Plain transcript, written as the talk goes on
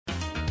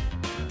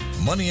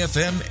Money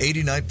FM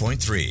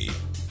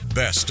 89.3.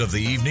 Best of the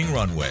evening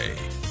runway.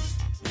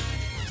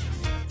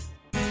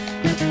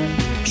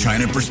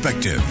 China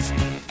Perspective.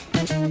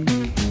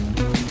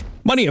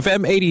 Money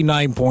FM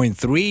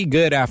 89.3.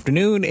 Good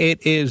afternoon.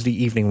 It is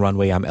the evening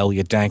runway. I'm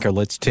Elliot Danker.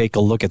 Let's take a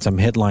look at some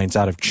headlines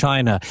out of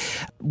China.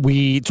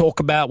 We talk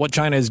about what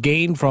China has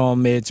gained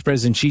from its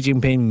President Xi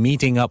Jinping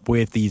meeting up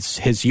with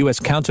his U.S.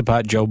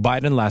 counterpart Joe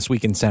Biden last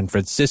week in San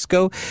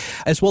Francisco,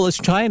 as well as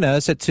China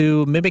set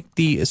to mimic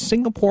the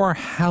Singapore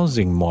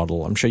housing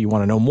model. I'm sure you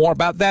want to know more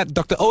about that.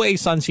 Dr. O.A.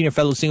 Sun, Senior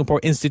Fellow, Singapore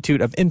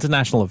Institute of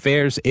International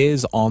Affairs,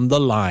 is on the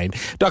line.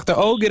 Dr.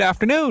 O, good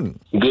afternoon.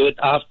 Good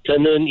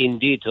afternoon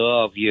indeed to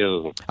all of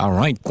you. All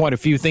right, quite a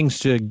few things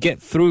to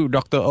get through,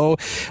 Dr. O.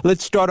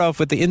 Let's start off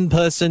with the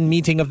in-person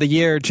meeting of the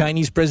year.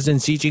 Chinese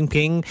President Xi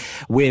Jinping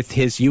with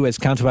his U.S.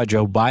 counterpart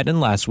Joe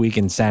Biden last week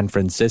in San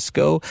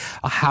Francisco.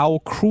 How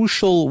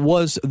crucial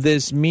was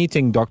this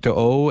meeting, Dr.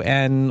 O,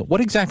 and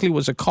what exactly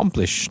was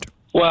accomplished?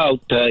 Well,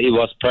 it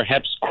was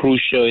perhaps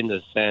crucial in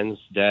the sense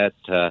that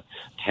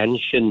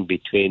tension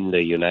between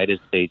the United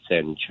States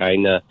and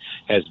China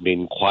has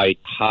been quite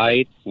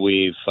high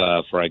with,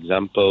 for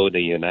example, the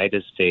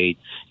United States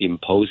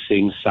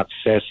imposing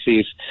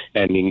successive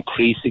and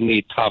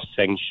increasingly tough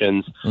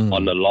sanctions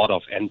on a lot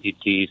of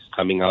entities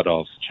coming out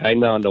of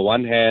China on the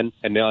one hand,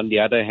 and then on the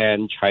other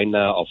hand,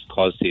 China, of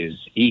course, is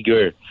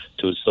eager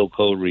to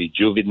so-called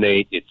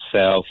rejuvenate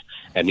itself.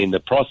 And in the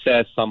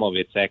process, some of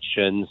its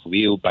actions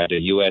viewed by the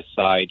U.S.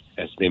 side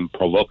has been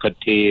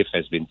provocative,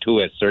 has been too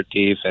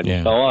assertive, and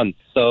so on.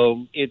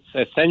 So it's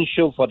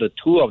essential for the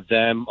two of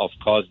them, of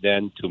course,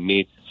 then to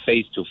meet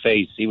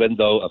face-to-face, even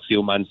though a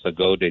few months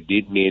ago they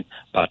did meet,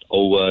 but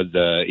over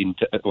the,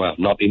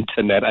 not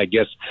internet, I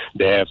guess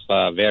they have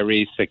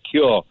very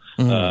secure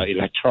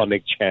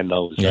electronic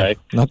channels, right?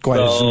 Not quite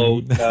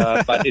so,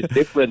 but it's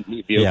different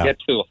if you get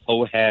to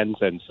hold hands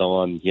and so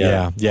on.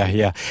 Yeah.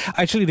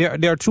 Actually,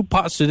 there are two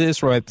parts to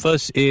this, right?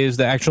 First is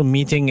the actual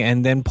meeting,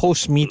 and then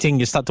post-meeting,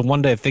 you start to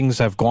wonder if things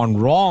have gone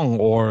wrong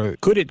or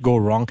could it go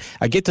wrong.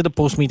 I get to the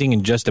post-meeting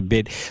in just a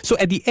bit. So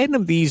at the end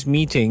of these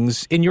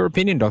meetings, in your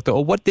opinion, Doctor,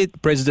 what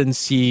did President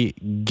Xi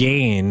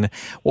gain?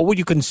 What would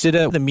you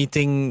consider the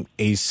meeting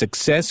a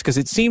success? Because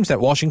it seems that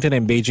Washington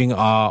and Beijing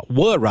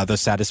were rather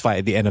satisfied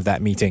at the end of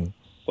that meeting.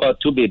 Well,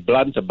 to be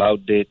blunt about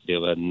it, there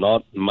were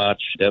not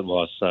much that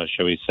was,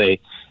 shall we say,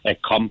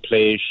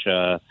 accomplished.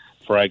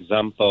 For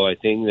example, I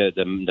think that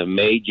the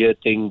major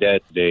thing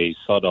that they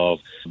sort of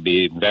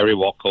be very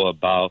vocal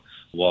about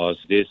was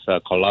this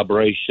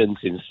collaborations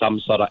in some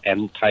sort of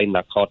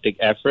anti-narcotic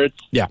efforts.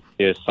 Yeah.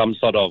 There's some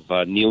sort of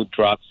new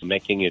drugs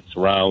making its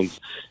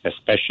rounds,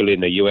 especially in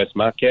the U.S.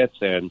 markets,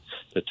 and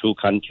the two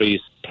countries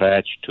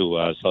pledged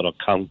to sort of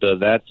counter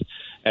that.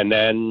 And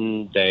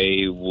then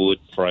they would,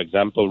 for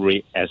example,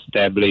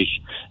 re-establish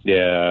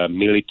their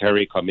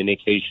military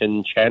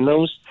communication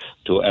channels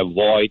to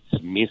avoid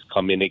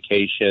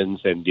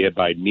miscommunications and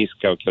thereby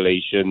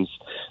miscalculations.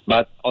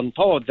 But on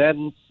top of that,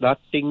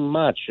 nothing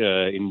much,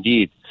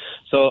 indeed.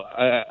 So,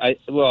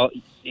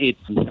 it's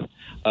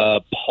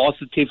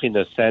positive in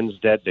the sense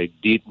that they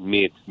did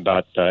meet,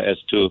 but as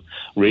to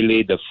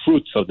really the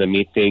fruits of the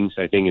meetings,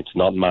 I think it's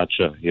not much.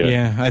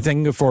 Yeah, I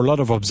think for a lot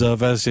of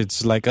observers,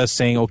 it's like us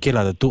saying, okay,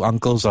 the two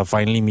uncles are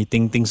finally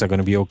meeting, things are going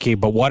to be okay.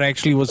 But what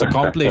actually was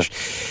accomplished?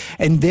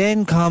 And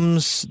then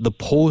comes the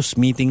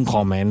post-meeting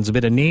comments, a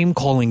bit of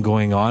name-calling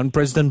going on.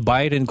 President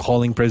Biden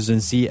calling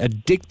President Xi a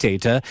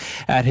dictator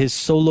at his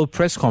solo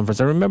press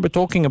conference. I remember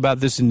talking about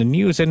this in the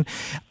news, and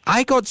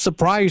I got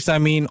surprised. I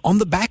mean, on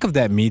the back of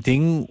that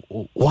meeting,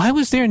 why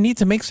was there a need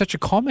to make such a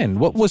comment?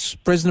 What was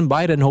President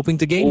Biden hoping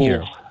to gain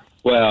here?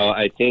 Well,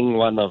 I think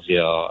one of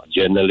your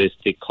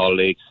journalistic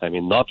colleagues,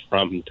 not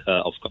from,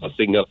 of course,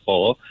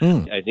 Singapore,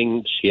 I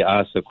think she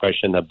asked a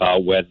question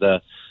about whether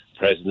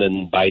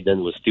President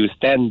Biden would still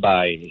stand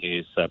by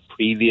his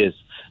previous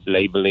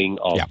labeling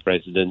of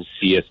President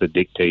Xi as a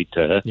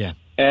dictator. Yeah.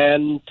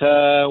 And,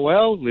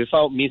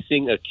 without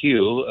missing a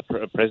cue,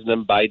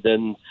 President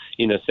Biden,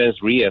 in a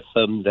sense,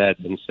 reaffirmed that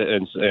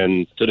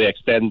and to the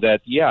extent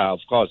that, of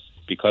course,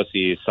 because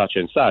he is such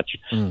and such.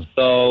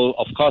 So,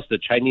 of course, the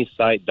Chinese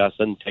side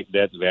doesn't take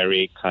that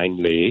very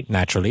kindly.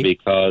 Naturally.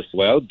 Because,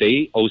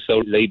 they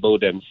also label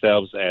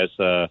themselves as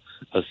a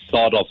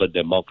sort of a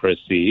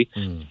democracy.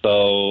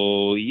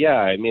 So,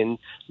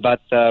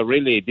 but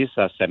really, these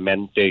are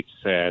semantics,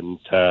 and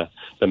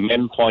the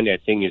main point, I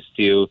think, is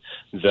still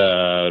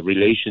the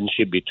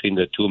relationship between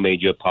the two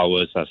major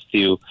powers are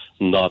still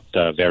not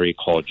very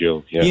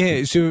cordial.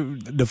 Yeah, so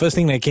the first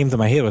thing that came to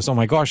my head was, oh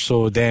my gosh,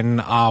 so then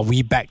are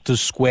we back to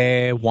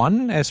square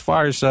one as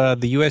far as the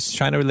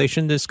U.S.-China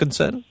relation is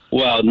concerned?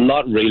 Well,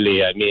 not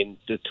really. I mean,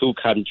 the two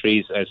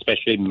countries,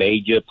 especially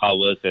major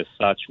powers as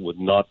such, would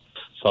not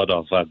sort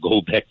of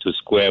go back to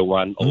square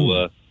one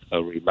over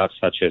a remark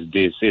such as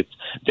this.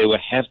 They will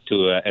have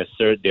to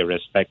assert their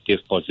respective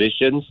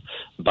positions,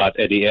 but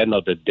at the end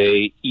of the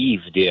day,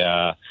 if they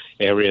are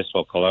areas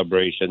for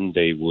collaboration,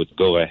 they would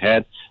go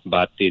ahead.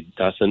 But it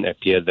doesn't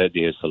appear that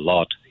there's a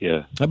lot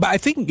here. But I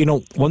think,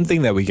 one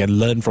thing that we can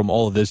learn from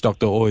all of this,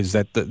 Dr. O, is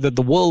that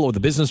the world, or the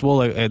business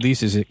world at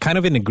least, is kind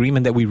of in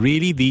agreement that we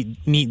really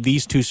need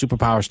these two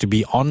superpowers to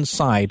be on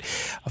side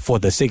for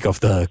the sake of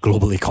the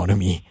global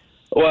economy.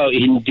 Well,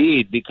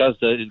 indeed, because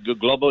the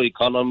global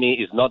economy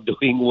is not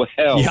doing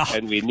well,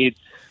 and we need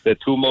the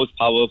two most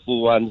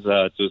powerful ones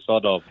to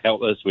sort of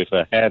help us with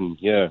a hand.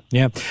 Yeah.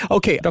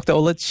 Okay, Dr. O,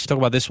 let's talk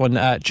about this one.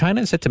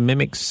 China is set to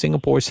mimic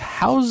Singapore's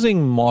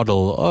housing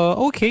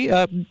model.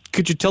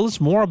 Could you tell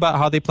us more about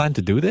how they plan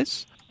to do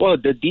this? Well,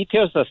 the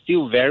details are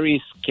still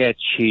very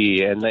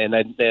sketchy, and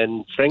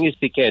frankly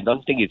speaking, I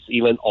don't think it's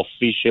even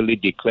officially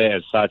declared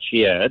as such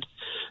yet.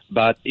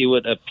 But it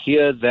would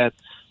appear that,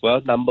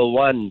 well, number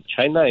one,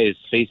 China is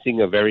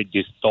facing a very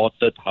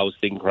distorted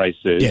housing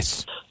crisis.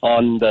 Yes.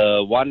 On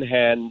the one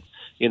hand,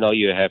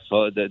 you have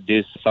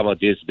some of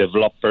these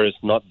developers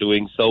not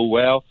doing so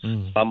well,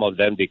 some of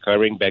them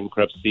declaring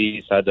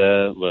bankruptcies,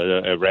 others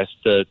were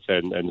arrested,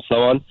 and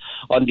so on.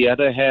 On the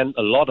other hand,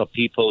 a lot of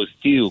people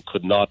still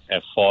could not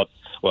afford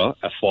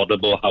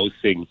affordable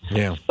housing.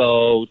 Yeah.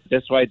 So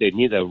that's why they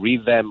need a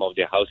revamp of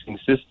their housing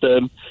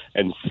system.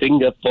 And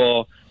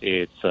Singapore,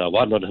 it's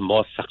one of the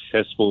more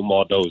successful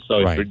models. So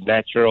it's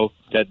natural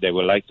that they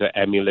would like to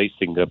emulate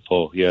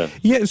Singapore.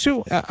 Yeah,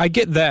 so I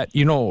get that.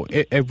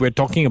 If we're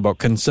talking about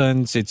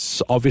concerns,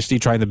 it's obviously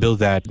trying to build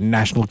that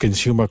national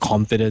consumer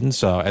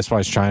confidence as far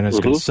as China is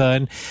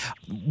concerned.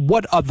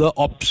 What other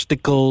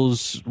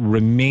obstacles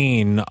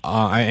remain?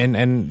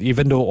 And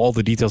even though all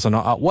the details are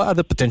not, what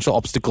other potential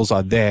obstacles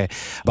are there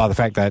by the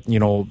fact that,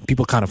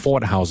 people can't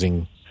afford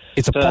housing?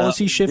 It's a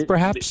policy shift,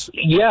 perhaps?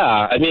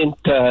 Yeah, I mean,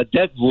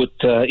 that would,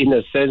 in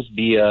a sense,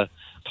 be a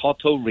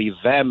total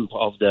revamp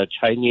of the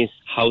Chinese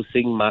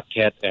housing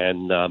market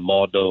and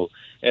model.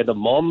 At the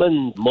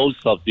moment,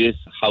 most of this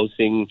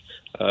housing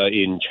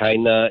in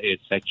China,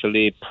 it's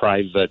actually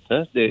private.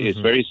 It's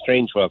very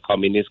strange for a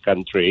communist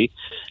country.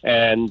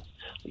 And,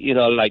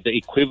 like the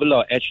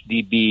equivalent of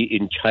HDB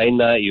in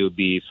China, it would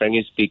be,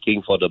 frankly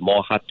speaking, for the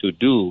more hard to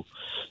do.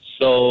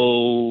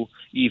 So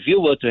if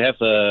you were to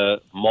have a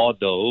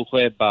model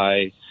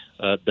whereby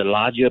the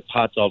larger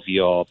part of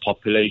your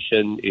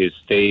population is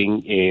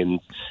staying in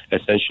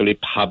essentially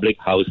public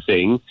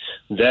housing,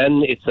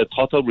 then it's a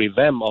total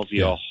revamp of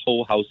your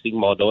whole housing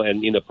model,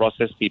 and in the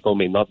process, people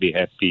may not be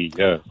happy.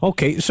 Yeah.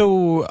 Okay,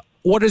 so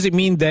what does it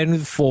mean then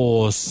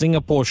for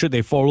Singapore? Should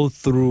they follow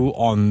through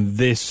on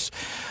this?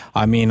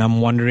 I mean,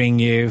 I'm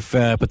wondering if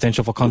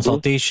potential for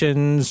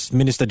consultations,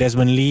 Minister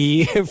Desmond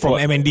Lee from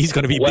MND is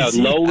going to be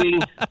busy.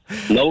 Well,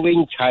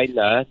 knowing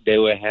China, they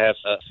will have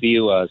a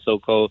few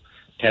so-called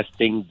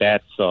testing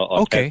beds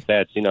or test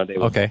beds.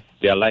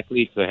 They are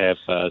likely to have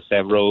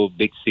several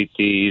big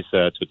cities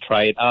to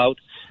try it out.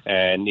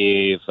 And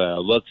if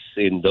works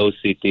in those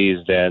cities,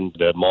 then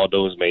the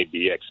models may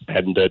be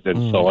expanded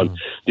and so on.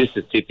 This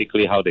is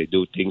typically how they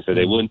do things. So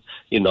they wouldn't,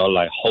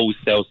 like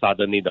wholesale,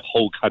 suddenly the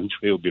whole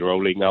country will be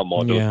rolling out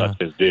models such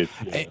as this.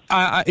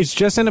 It's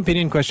just an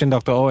opinion question,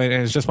 Dr. O, and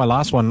it's just my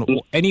last one.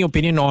 Any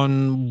opinion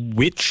on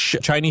which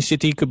Chinese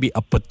city could be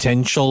a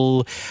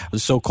potential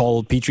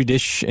so-called petri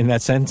dish in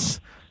that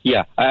sense?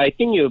 Yeah, I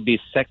think it will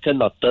be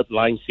second or third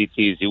line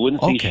cities. You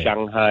wouldn't see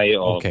Shanghai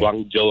or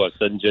Guangzhou or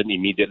Shenzhen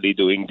immediately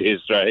doing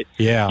this, right?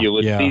 Yeah. You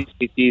would see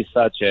cities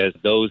such as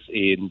those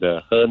in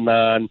the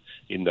Henan,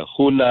 in the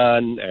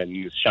Hunan,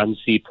 and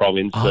Shanxi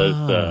provinces,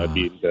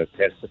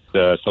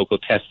 the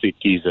so-called test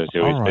cities, as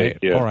you would say.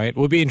 Yeah. All right. It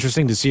will be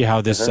interesting to see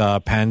how this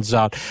pans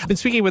out. I've been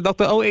speaking with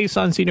Dr. O.A.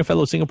 Sun, Senior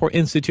Fellow, Singapore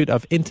Institute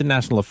of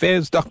International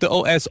Affairs. Dr.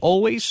 O, as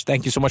always,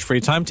 thank you so much for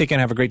your time. Take care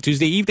and have a great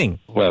Tuesday evening.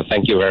 Well,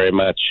 thank you very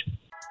much.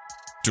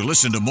 To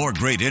listen to more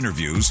great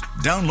interviews,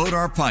 download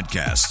our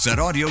podcasts at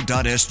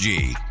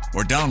audio.sg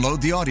or download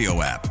the audio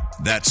app.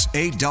 That's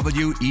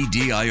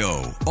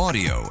AWEDIO,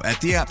 audio at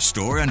the App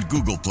Store and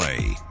Google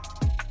Play.